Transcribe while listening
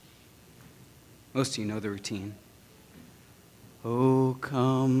Most of you know the routine. Oh,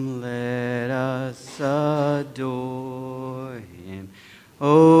 come, let us adore him.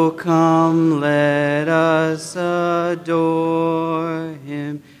 Oh, come, let us adore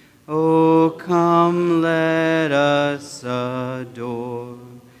him. Oh, come, let us adore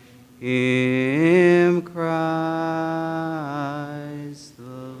him, Christ the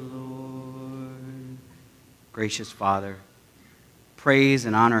Lord. Gracious Father, praise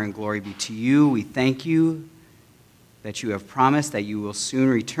and honor and glory be to you. We thank you that you have promised that you will soon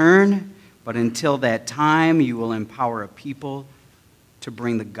return, but until that time, you will empower a people to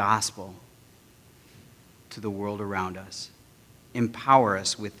bring the gospel to the world around us. Empower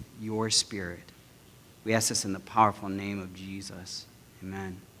us with your Spirit. We ask this in the powerful name of Jesus.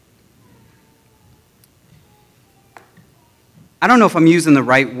 Amen. I don't know if I'm using the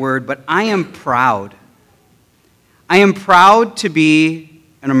right word, but I am proud. I am proud to be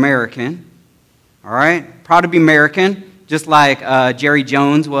an American, all right? Proud to be American, just like Jerry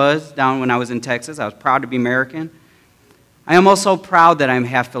Jones was down when I was in Texas. I was proud to be American. I am also proud that I'm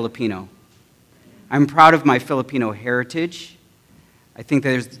half Filipino. I'm proud of my Filipino heritage. I think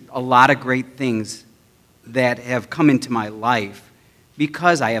there's a lot of great things that have come into my life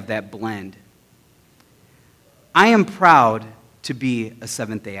because I have that blend. I am proud to be a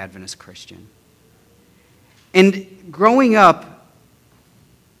Seventh-day Adventist Christian. And growing up,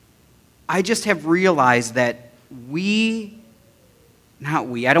 I just have realized that I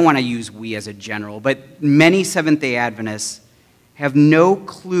don't want to use we as a general, but many Seventh-day Adventists have no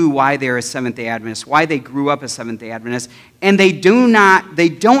clue why they're a Seventh-day Adventist, why they grew up as Seventh-day Adventists, and they don't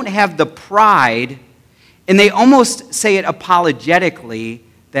have the pride, and they almost say it apologetically,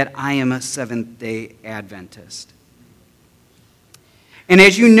 that I am a Seventh-day Adventist. And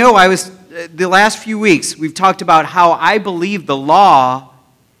as you know, the last few weeks, we've talked about how I believe the law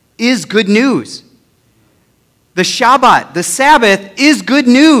is good news. The Shabbat, the Sabbath, is good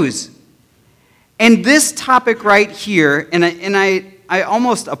news. And this topic right here, and I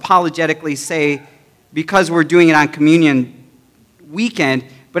almost apologetically say, because we're doing it on Communion weekend,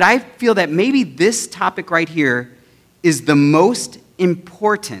 but I feel that maybe this topic right here is the most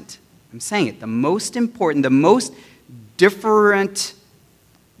important. I'm saying it, the most important, the most different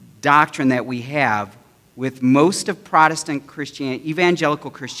doctrine that we have with most of Protestant Christianity, evangelical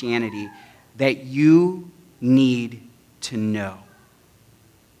Christianity, that you need to know.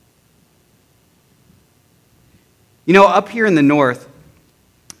 You know, up here in the north,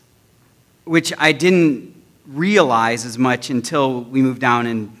 which I didn't realize as much until we moved down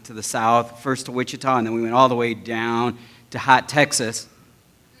into the south, first to Wichita, and then we went all the way down to hot Texas.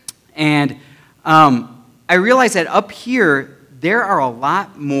 And I realized that up here, there are a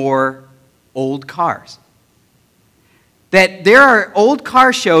lot more old cars. That there are old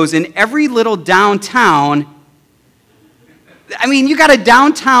car shows in every little downtown. I mean, you got a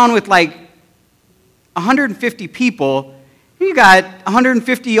downtown with like 150 people, you got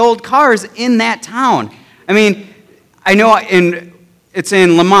 150 old cars in that town. I mean, I know it's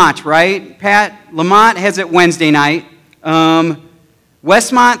in Lamont, right, Pat? Lamont has it Wednesday night.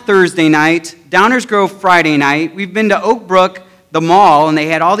 Westmont Thursday night. Downers Grove Friday night. We've been to Oak Brook, the mall, and they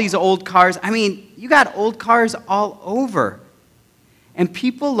had all these old cars. I mean, you got old cars all over. And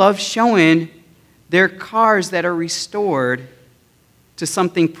people love showing their cars that are restored to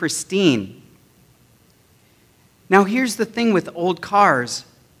something pristine. Now, here's the thing with old cars.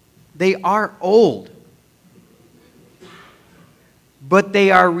 They are old. But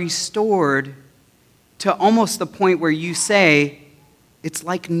they are restored to almost the point where you say, it's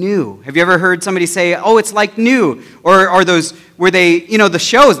like new. Have you ever heard somebody say, oh, it's like new? Or those, where they, the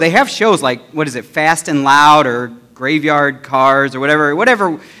shows, they have shows like, what is it, Fast and Loud or Graveyard Cars or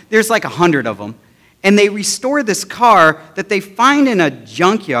whatever. There's like 100 of them. And they restore this car that they find in a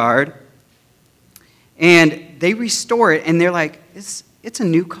junkyard, and they restore it, and they're like, it's a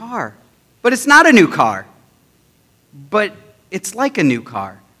new car. But it's not a new car. But it's like a new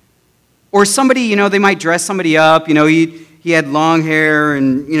car. Or somebody, they might dress somebody up, he had long hair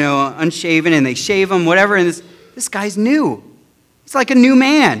and, unshaven, and they shave him, whatever, and this guy's new. He's like a new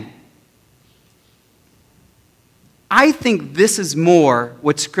man. I think this is more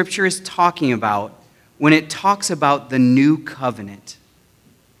what Scripture is talking about when it talks about the new covenant.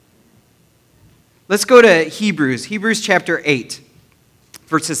 Let's go to Hebrews chapter 8,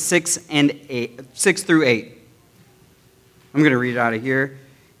 verses 6 through 8. I'm going to read it out of here.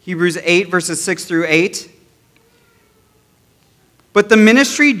 Hebrews 8, verses 6 through 8. But the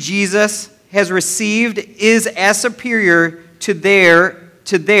ministry Jesus has received is as superior to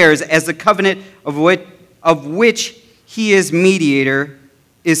theirs as the covenant of which he is mediator,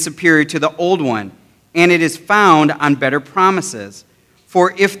 is superior to the old one, and it is found on better promises.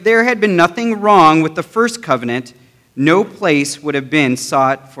 For if there had been nothing wrong with the first covenant, no place would have been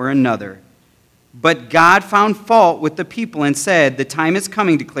sought for another. But God found fault with the people and said, "The time is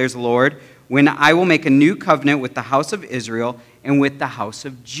coming, declares the Lord, when I will make a new covenant with the house of Israel and with the house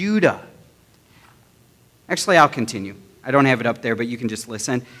of Judah." Actually, I'll continue. I don't have it up there, but you can just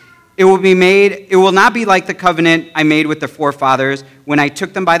listen. It will not be like the covenant I made with their forefathers when I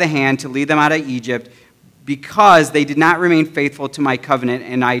took them by the hand to lead them out of Egypt, because they did not remain faithful to my covenant,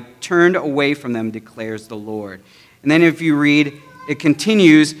 and I turned away from them, declares the Lord. And then if you read, it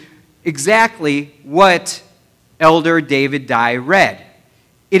continues exactly what Elder David Dye read.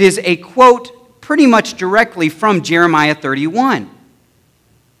 It is a quote pretty much directly from Jeremiah 31.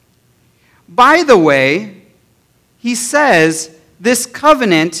 By the way, he says this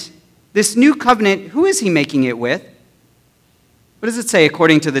covenant, this new covenant, who is he making it with? What does it say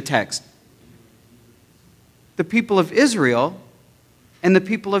according to the text? The people of Israel and the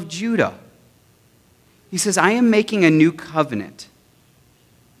people of Judah. He says, I am making a new covenant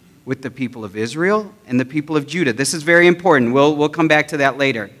with the people of Israel and the people of Judah. This is very important. We'll come back to that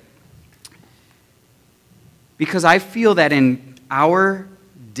later. Because I feel that in our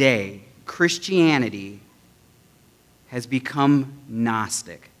day, Christianity has become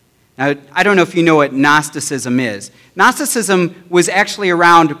Gnostic. Now, I don't know if you know what Gnosticism is. Gnosticism was actually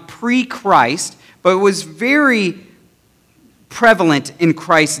around pre-Christ, but it was very prevalent in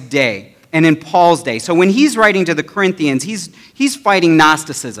Christ's day and in Paul's day. So when he's writing to the Corinthians, he's fighting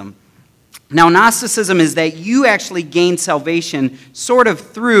Gnosticism. Now, Gnosticism is that you actually gain salvation sort of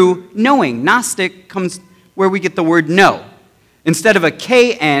through knowing. Gnostic comes where we get the word know. Instead of a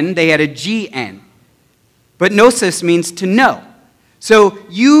KN, they had a GN. But gnosis means to know. So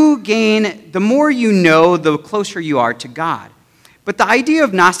you gain, the more you know, the closer you are to God. But the idea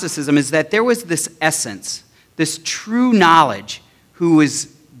of Gnosticism is that there was this essence, this true knowledge, who was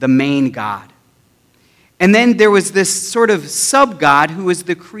the main God. And then there was this sort of sub-God who was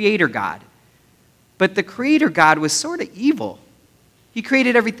the creator God. But the creator God was sort of evil. He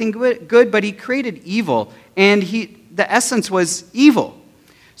created everything good, but he created evil. And the essence was evil.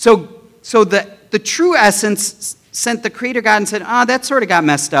 So the true essence sent the creator God and said, that sort of got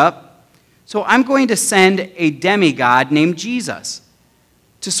messed up. So I'm going to send a demigod named Jesus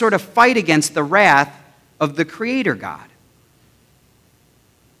to sort of fight against the wrath of the creator God.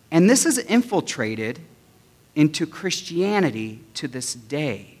 And this is infiltrated into Christianity to this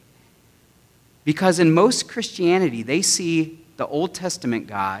day. Because in most Christianity, they see the Old Testament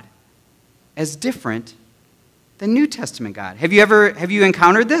God as different than New Testament God. Have you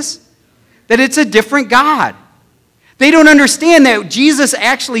encountered this? That it's a different God. They don't understand that Jesus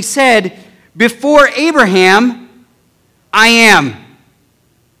actually said, before Abraham, I am.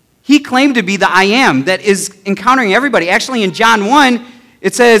 He claimed to be the I am that is encountering everybody. Actually, in John 1,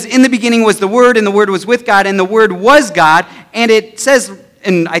 it says, in the beginning was the Word, and the Word was with God, and the Word was God. And it says,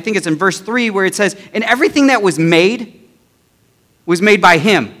 and I think it's in verse 3, where it says, and everything that was made by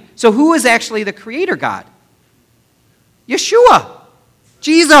him. So who is actually the creator God? Yeshua.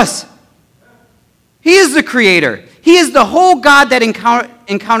 Jesus. He is the creator. He is the whole God that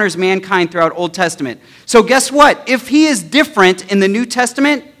encounters mankind throughout Old Testament. So guess what? If he is different in the New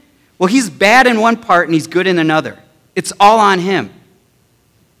Testament, well, he's bad in one part and he's good in another. It's all on him.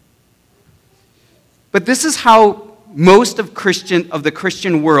 But this is how most of the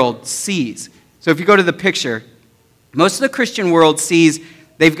Christian world sees. So if you go to the picture, most of the Christian world sees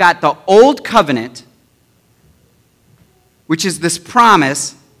they've got the old covenant, which is this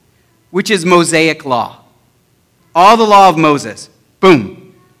promise, which is Mosaic law. All the law of Moses.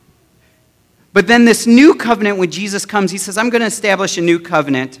 Boom. But then this new covenant, when Jesus comes, he says, I'm going to establish a new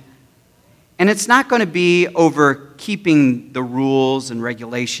covenant. And it's not going to be over keeping the rules and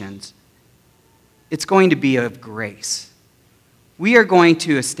regulations. It's going to be of grace. We are going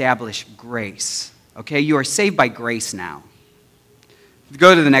to establish grace. Okay, you are saved by grace now.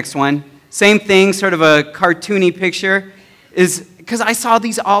 Go to the next one. Same thing, sort of a cartoony picture, is because I saw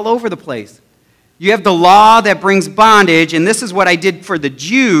these all over the place. You have the law that brings bondage, and this is what I did for the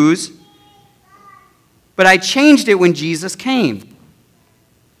Jews, but I changed it when Jesus came.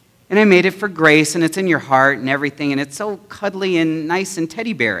 And I made it for grace, and it's in your heart and everything, and it's so cuddly and nice and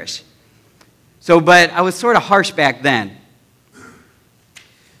teddy bearish. But I was sort of harsh back then.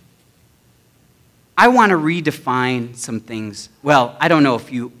 I want to redefine some things. Well, I don't know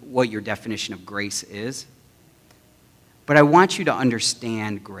what your definition of grace is, but I want you to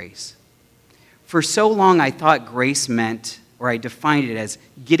understand grace. For so long, I thought grace meant, or I defined it as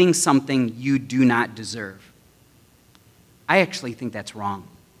getting something you do not deserve. I actually think that's wrong.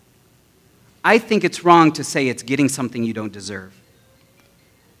 I think it's wrong to say it's getting something you don't deserve.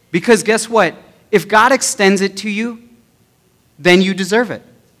 Because guess what? If God extends it to you, then you deserve it.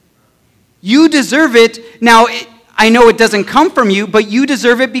 You deserve it. Now, I know it doesn't come from you, but you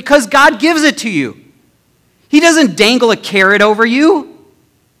deserve it because God gives it to you. He doesn't dangle a carrot over you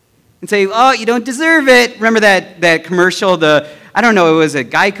and say, oh, you don't deserve it. Remember that commercial, I don't know, it was a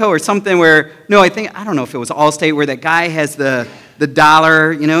Geico or something where, I don't know if it was Allstate, where that guy has the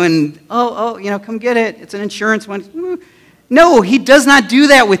dollar, and, come get it. It's an insurance one. No, he does not do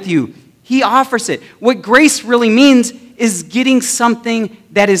that with you. He offers it. What grace really means is getting something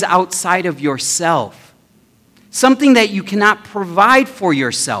that is outside of yourself. Something that you cannot provide for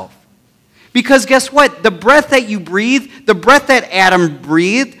yourself. Because guess what? The breath that you breathe, the breath that Adam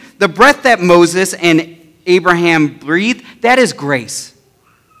breathed, the breath that Moses and Abraham breathed, that is grace.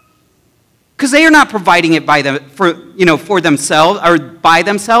 Because they are not providing it for themselves or by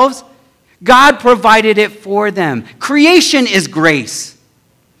themselves. God provided it for them. Creation is grace.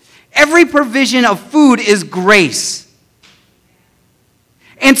 Every provision of food is grace.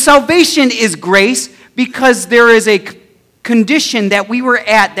 And salvation is grace because there is a condition that we were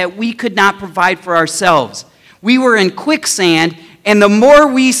at that we could not provide for ourselves. We were in quicksand, and the more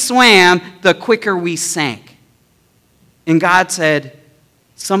we swam, the quicker we sank. And God said,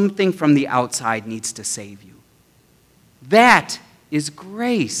 something from the outside needs to save you. That is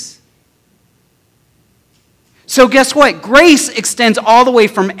grace. So guess what? Grace extends all the way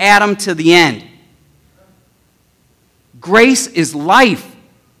from Adam to the end. Grace is life.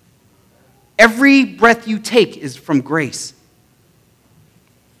 Every breath you take is from grace.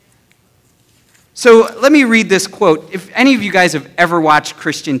 So let me read this quote. If any of you guys have ever watched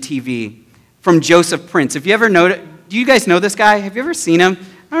Christian TV, from Joseph Prince. If you ever know, do you guys know this guy? Have you ever seen him?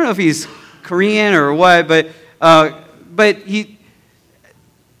 I don't know if he's Korean or what, but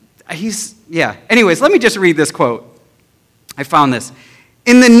he's, yeah. Anyways, let me just read this quote. I found this.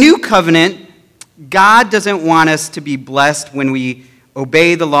 In the new covenant, God doesn't want us to be blessed when we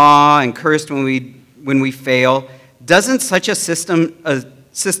obey the law and cursed when we fail. Doesn't such a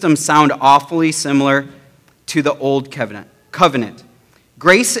system sound awfully similar to the old covenant?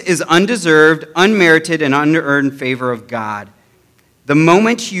 Grace is undeserved, unmerited, and unearned favor of God. The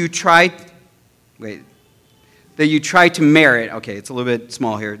moment you try to merit, okay, it's a little bit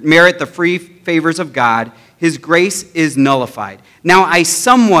small here, merit the free favors of God, his grace is nullified. Now, I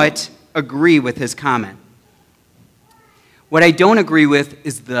somewhat agree with his comment. What I don't agree with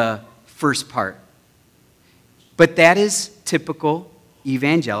is the first part. But that is typical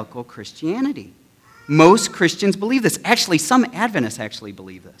evangelical Christianity. Most Christians believe this. Actually, some Adventists actually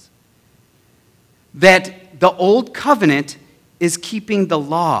believe this. That the old covenant is keeping the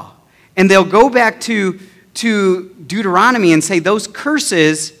law. And they'll go back to Deuteronomy and say those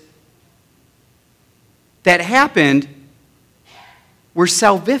curses that happened were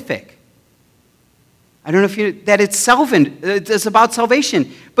salvific. I don't know if that it's about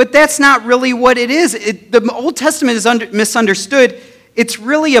salvation. But that's not really what it is. The Old Testament is misunderstood. It's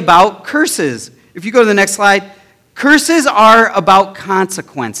really about curses. If you go to the next slide, curses are about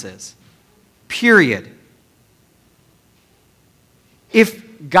consequences. Period.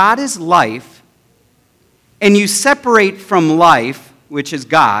 If God is life, and you separate from life, which is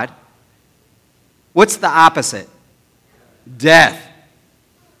God, what's the opposite? Death.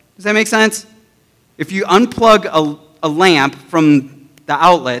 Does that make sense? If you unplug a lamp from the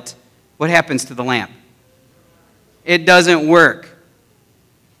outlet, what happens to the lamp? It doesn't work.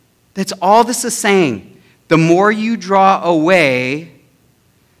 That's all this is saying. The more you draw away,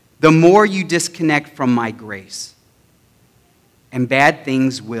 the more you disconnect from my grace. And bad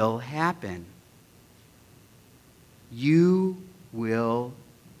things will happen. You will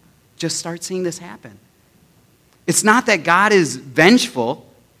just start seeing this happen. It's not that God is vengeful,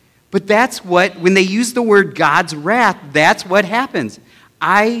 but that's what, when they use the word God's wrath, that's what happens.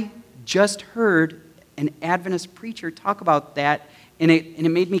 I just heard an Adventist preacher talk about that, and it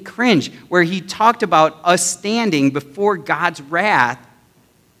made me cringe, where he talked about us standing before God's wrath,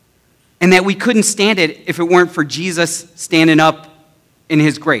 and that we couldn't stand it if it weren't for Jesus standing up in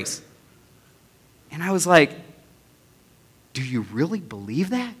his grace. And I was like, do you really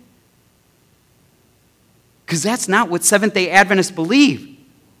believe that? Because that's not what Seventh-day Adventists believe.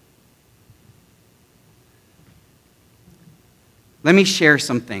 Let me share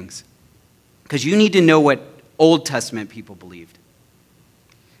some things, because you need to know what Old Testament people believed.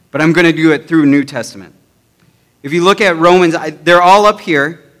 But I'm going to do it through New Testament. If you look at Romans, they're all up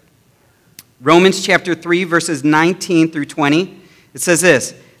here. Romans chapter 3, verses 19 through 20. It says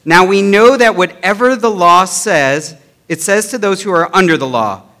this, "Now we know that whatever the law says, it says to those who are under the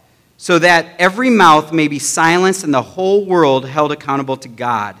law, so that every mouth may be silenced and the whole world held accountable to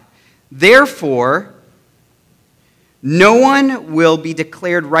God. Therefore, no one will be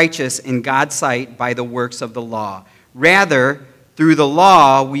declared righteous in God's sight by the works of the law. Rather, through the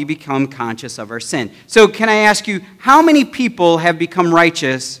law, we become conscious of our sin. So can I ask you, how many people have become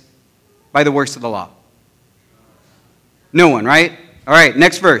righteous by the works of the law? No one, right? All right,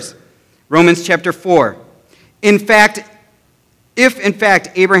 next verse. Romans chapter 4. If in fact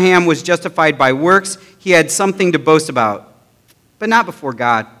Abraham was justified by works, he had something to boast about, but not before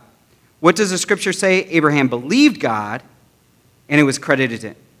God. What does the scripture say? Abraham believed God, and it was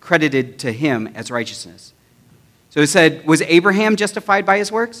credited to him as righteousness. So it said, was Abraham justified by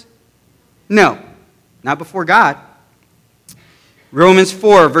his works? No, not before God. Romans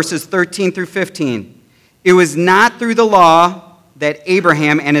 4, verses 13 through 15. It was not through the law that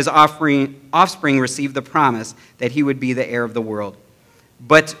Abraham and his offspring received the promise that he would be the heir of the world,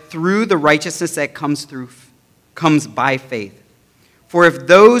 but through the righteousness that comes by faith. For if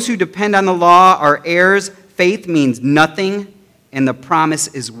those who depend on the law are heirs, faith means nothing, and the promise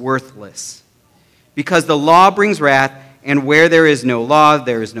is worthless. Because the law brings wrath, and where there is no law,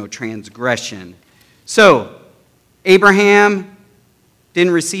 there is no transgression. So, Abraham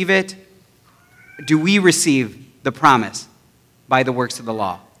didn't receive it. Do we receive the promise by the works of the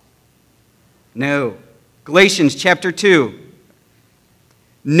law? No. Galatians chapter 2.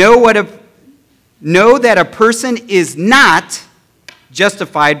 Know that a person is not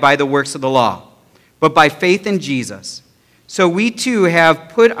justified by the works of the law, but by faith in Jesus. So we too have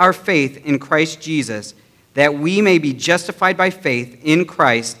put our faith in Christ Jesus, that we may be justified by faith in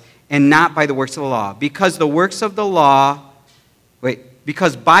Christ and not by the works of the law. Because by the works of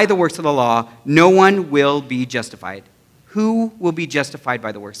the law, no one will be justified. Who will be justified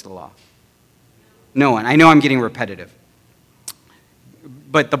by the works of the law? No one. I know I'm getting repetitive,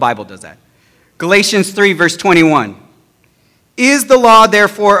 but the Bible does that. Galatians 3, verse 21. Is the law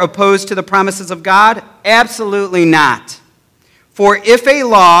therefore opposed to the promises of God? Absolutely not. For if a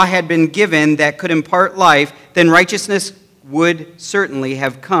law had been given that could impart life, then righteousness would certainly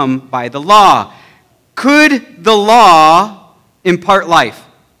have come by the law. Could the law impart life?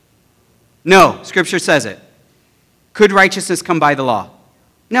 No, Scripture says it. Could righteousness come by the law?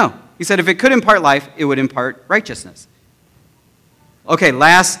 No. He said if it could impart life, it would impart righteousness. Okay,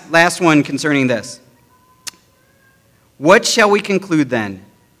 last one concerning this. What shall we conclude then?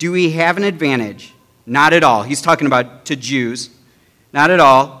 Do we have an advantage? Not at all. He's talking about to Jews. Not at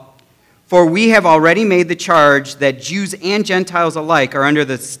all. For we have already made the charge that Jews and Gentiles alike are under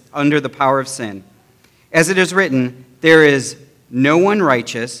the power of sin. As it is written, there is no one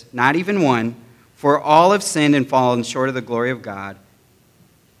righteous, not even one, for all have sinned and fallen short of the glory of God.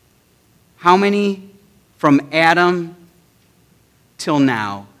 How many from Adam till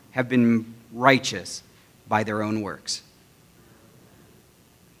now have been righteous by their own works?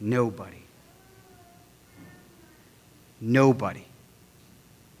 Nobody. Nobody.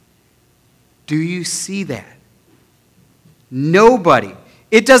 Do you see that? Nobody.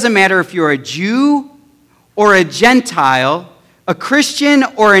 It doesn't matter if you're a Jew or a Gentile, a Christian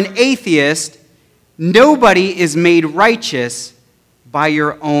or an atheist, nobody is made righteous by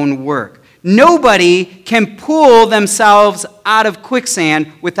your own work. Nobody can pull themselves out of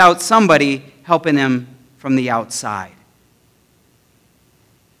quicksand without somebody helping them from the outside.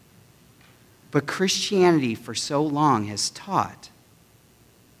 But Christianity for so long has taught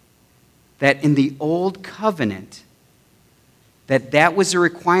that in the Old Covenant, that was a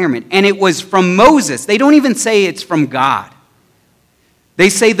requirement. And it was from Moses. They don't even say it's from God. They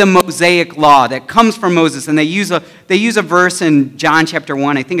say the Mosaic law that comes from Moses. And they use a verse in John chapter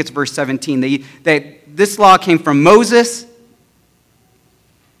 1, I think it's verse 17, that this law came from Moses.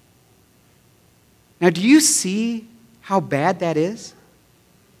 Now, do you see how bad that is?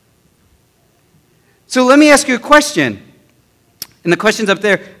 So let me ask you a question. And the question's up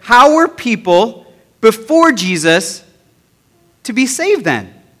there. How were people before Jesus to be saved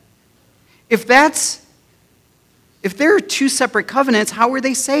then? If there are two separate covenants, how were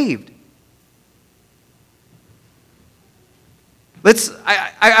they saved?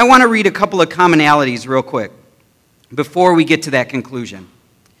 I want to read a couple of commonalities real quick before we get to that conclusion.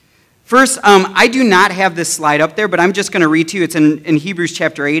 First, I do not have this slide up there, but I'm just going to read to you. It's in Hebrews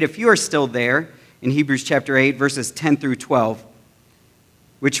chapter 8. If you are still there, in Hebrews chapter 8, verses 10 through 12,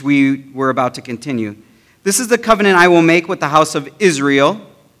 which we were about to continue. This is the covenant I will make with the house of Israel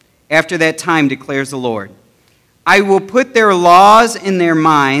after that time, declares the Lord. I will put their laws in their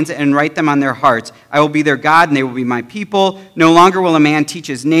minds and write them on their hearts. I will be their God, and they will be my people. No longer will a man teach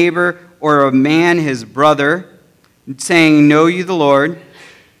his neighbor or a man his brother, saying, know you the Lord,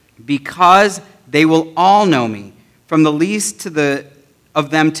 because they will all know me, from the least of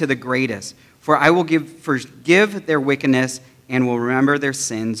them to the greatest. For I will forgive their wickedness and will remember their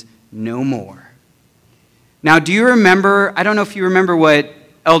sins no more. Now, do you remember, I don't know if you remember what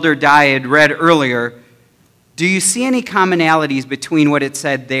Elder Dye had read earlier. Do you see any commonalities between what it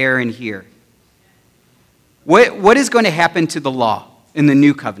said there and here? What is going to happen to the law in the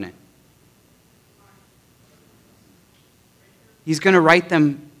new covenant? He's going to write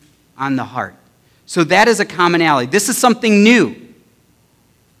them on the heart. So that is a commonality. This is something new.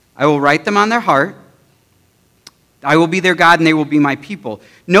 I will write them on their heart. I will be their God and they will be my people.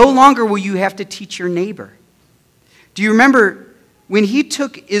 No longer will you have to teach your neighbor. Do you remember when he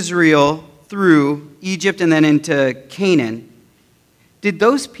took Israel through Egypt and then into Canaan, did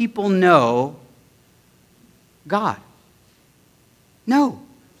those people know God? No.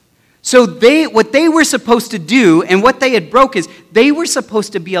 So what they were supposed to do and what they had broke is they were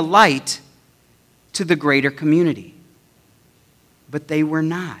supposed to be a light to the greater community. But they were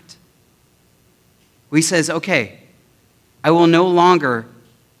not. He says, okay, I will no longer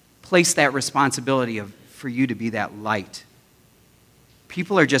place that responsibility for you to be that light.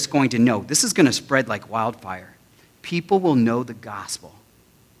 People are just going to know. This is going to spread like wildfire. People will know the gospel.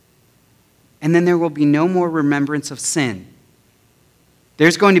 And then there will be no more remembrance of sin.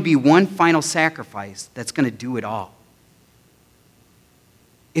 There's going to be one final sacrifice that's going to do it all.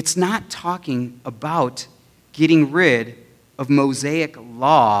 It's not talking about getting rid of Mosaic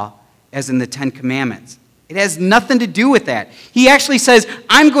law as in the Ten Commandments. It has nothing to do with that. He actually says,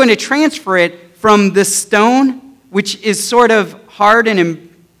 I'm going to transfer it from the stone, which is sort of hard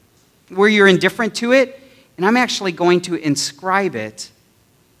and where you're indifferent to it, and I'm actually going to inscribe it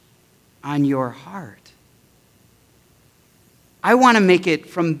on your heart. I want to make it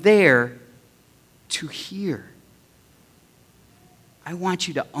from there to here. I want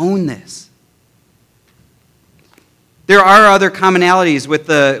you to own this. There are other commonalities with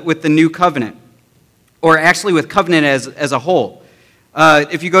the new covenant, or actually with covenant as a whole.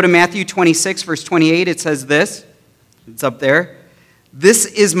 If you go to Matthew 26, verse 28, it says this. It's up there. This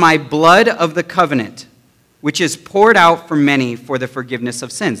is my blood of the covenant, which is poured out for many for the forgiveness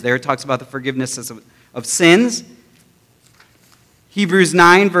of sins. There it talks about the forgiveness of sins. Hebrews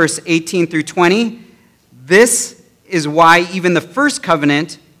 9, verse 18 through 20. This is why even the first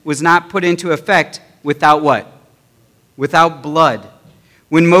covenant was not put into effect without what? Without blood.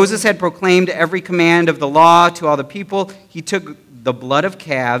 When Moses had proclaimed every command of the law to all the people, he took the blood of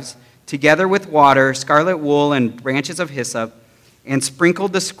calves together with water, scarlet wool, and branches of hyssop, and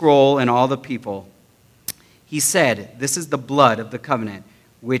sprinkled the scroll and all the people. He said, this is the blood of the covenant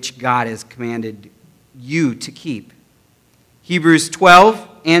which God has commanded you to keep. Hebrews 12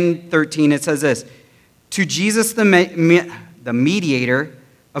 and 13, it says this, to Jesus the mediator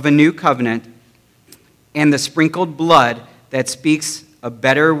of a new covenant and the sprinkled blood that speaks a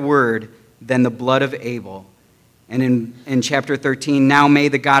better word than the blood of Abel. And in chapter 13, now may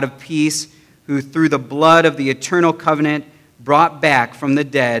the God of peace, who through the blood of the eternal covenant brought back from the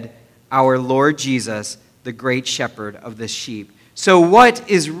dead our Lord Jesus, the great shepherd of the sheep. So what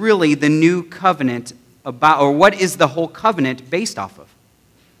is really the new covenant about, or what is the whole covenant based off of?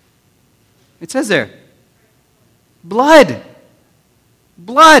 It says there, blood.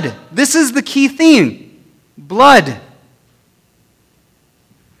 Blood. This is the key theme. Blood.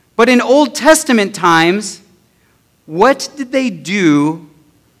 But in Old Testament times, what did they do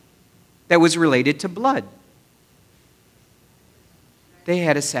that was related to blood? They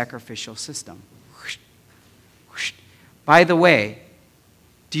had a sacrificial system. By the way,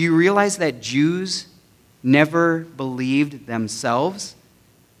 do you realize that Jews never believed themselves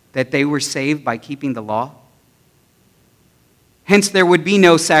that they were saved by keeping the law? Hence, there would be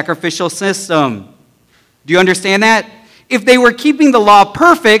no sacrificial system. Do you understand that? If they were keeping the law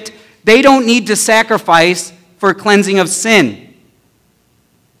perfect, they don't need to sacrifice for cleansing of sin.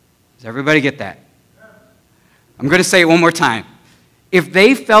 Does everybody get that? I'm going to say it one more time. If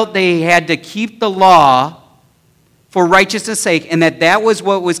they felt they had to keep the law for righteousness' sake, and that was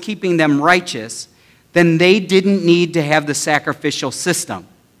what was keeping them righteous, then they didn't need to have the sacrificial system.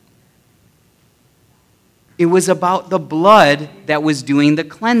 It was about the blood that was doing the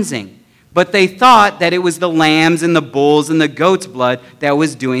cleansing. But they thought that it was the lambs and the bulls and the goats' blood that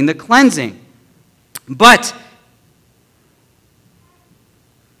was doing the cleansing. But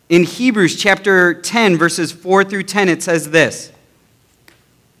in Hebrews chapter 10, verses 4 through 10, it says this.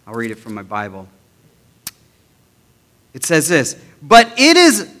 I'll read it from my Bible. It says this, but it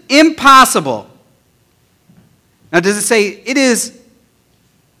is impossible. Now, does it say it is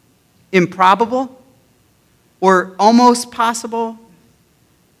improbable or almost possible?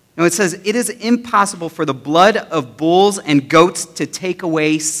 No, it says, it is impossible for the blood of bulls and goats to take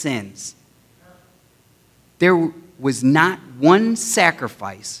away sins. There was not one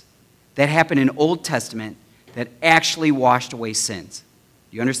sacrifice that happened in Old Testament that actually washed away sins.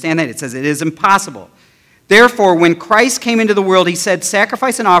 You understand that? It says it is impossible. Therefore, when Christ came into the world, he said,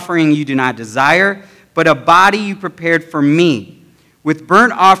 sacrifice and offering you do not desire, but a body you prepared for me. With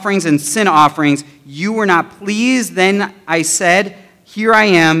burnt offerings and sin offerings you were not pleased. Then I said, here I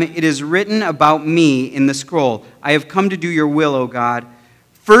am. It is written about me in the scroll. I have come to do your will, O God.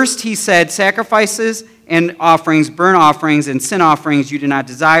 First he said, sacrifices and offerings, burnt offerings and sin offerings you did not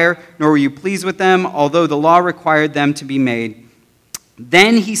desire, nor were you pleased with them, although the law required them to be made.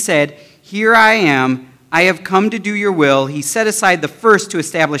 Then he said, here I am. I have come to do your will. He set aside the first to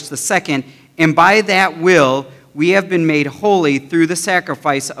establish the second, and by that will we have been made holy through the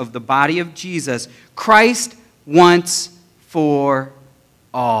sacrifice of the body of Jesus, Christ once for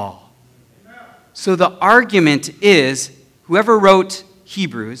all. So the argument is, whoever wrote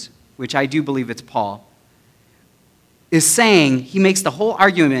Hebrews, which I do believe it's Paul, is saying, he makes the whole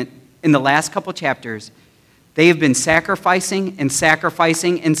argument in the last couple chapters, they have been sacrificing and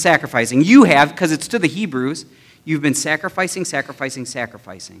sacrificing and sacrificing. You have, because it's to the Hebrews, you've been sacrificing, sacrificing,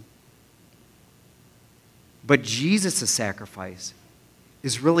 sacrificing. But Jesus' sacrifice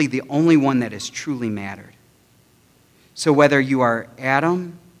is really the only one that has truly mattered. So whether you are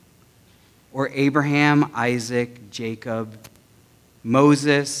Adam or Abraham, Isaac, Jacob,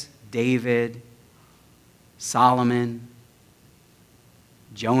 Moses, David, Solomon,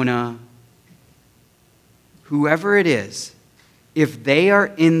 Jonah, whoever it is, if they are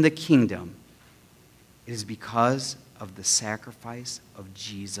in the kingdom, it is because of the sacrifice of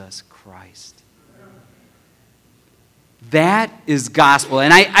Jesus Christ. That is gospel.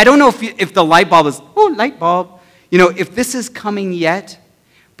 And I don't know if the light bulb is, light bulb. If this is coming yet,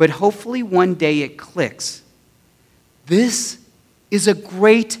 but hopefully one day it clicks. This is a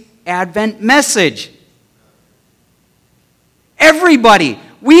great Advent message. Everybody.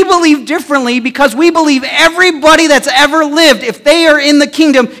 We believe differently because we believe everybody that's ever lived, if they are in the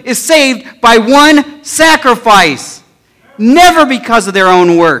kingdom, is saved by one sacrifice. Never because of their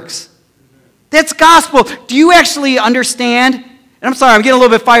own works. That's gospel. Do you actually understand? And I'm sorry, I'm getting a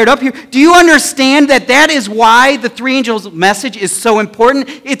little bit fired up here. Do you understand that is why the three angels message is so important?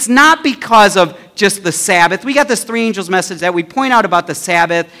 It's not because of just the Sabbath. We got this three angels message that we point out about the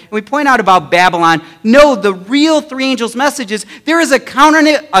Sabbath, and we point out about Babylon. No, the real three angels message is there is a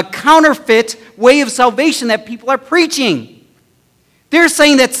counterfeit way of salvation that people are preaching. They're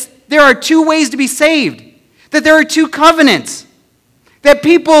saying that there are two ways to be saved, that there are two covenants, that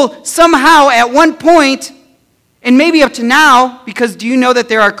people somehow at one point, and maybe up to now, because do you know that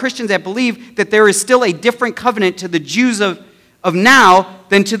there are Christians that believe that there is still a different covenant to the Jews of now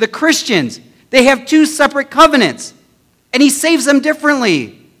than to the Christians? They have two separate covenants, and he saves them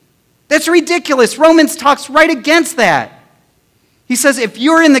differently. That's ridiculous. Romans talks right against that. He says, if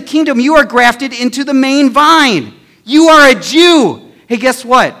you're in the kingdom, you are grafted into the main vine. You are a Jew. Hey, guess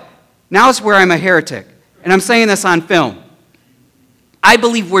what? Now is where I'm a heretic, and I'm saying this on film. I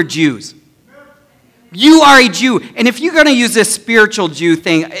believe we're Jews. You are a Jew. And if you're going to use this spiritual Jew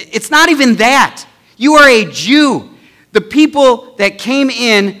thing, it's not even that. You are a Jew. The people that came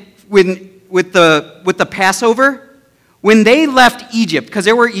in with the Passover, when they left Egypt, because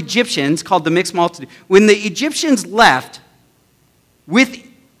there were Egyptians called the mixed multitude, when the Egyptians left with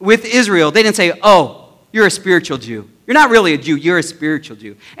Israel, they didn't say, oh, you're a spiritual Jew. You're not really a Jew, you're a spiritual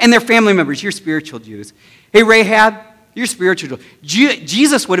Jew. And their family members, you're spiritual Jews. Hey, Rahab, you're spiritual Jew.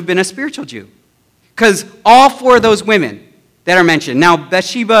 Jesus would have been a spiritual Jew. Because all four of those women that are mentioned, now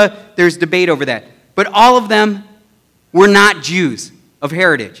Bathsheba, there's debate over that, but all of them were not Jews of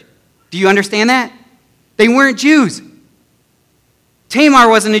heritage. Do you understand that? They weren't Jews. Tamar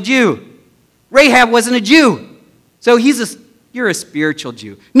wasn't a Jew. Rahab wasn't a Jew. So you're a spiritual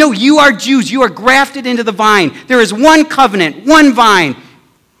Jew. No, you are Jews. You are grafted into the vine. There is one covenant, one vine.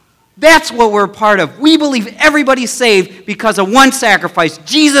 That's what we're a part of. We believe everybody's saved because of one sacrifice,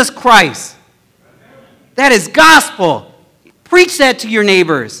 Jesus Christ. That is gospel. Preach that to your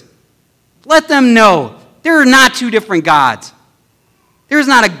neighbors. Let them know there are not two different gods. There's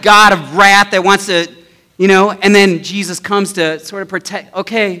not a God of wrath that wants to, and then Jesus comes to sort of protect.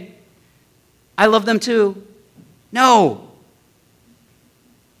 Okay, I love them too. No.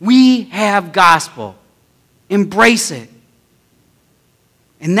 We have gospel. Embrace it.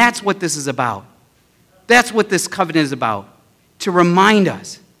 And that's what this is about. That's what this covenant is about. To remind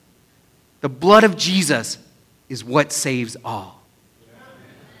us the blood of Jesus is what saves all.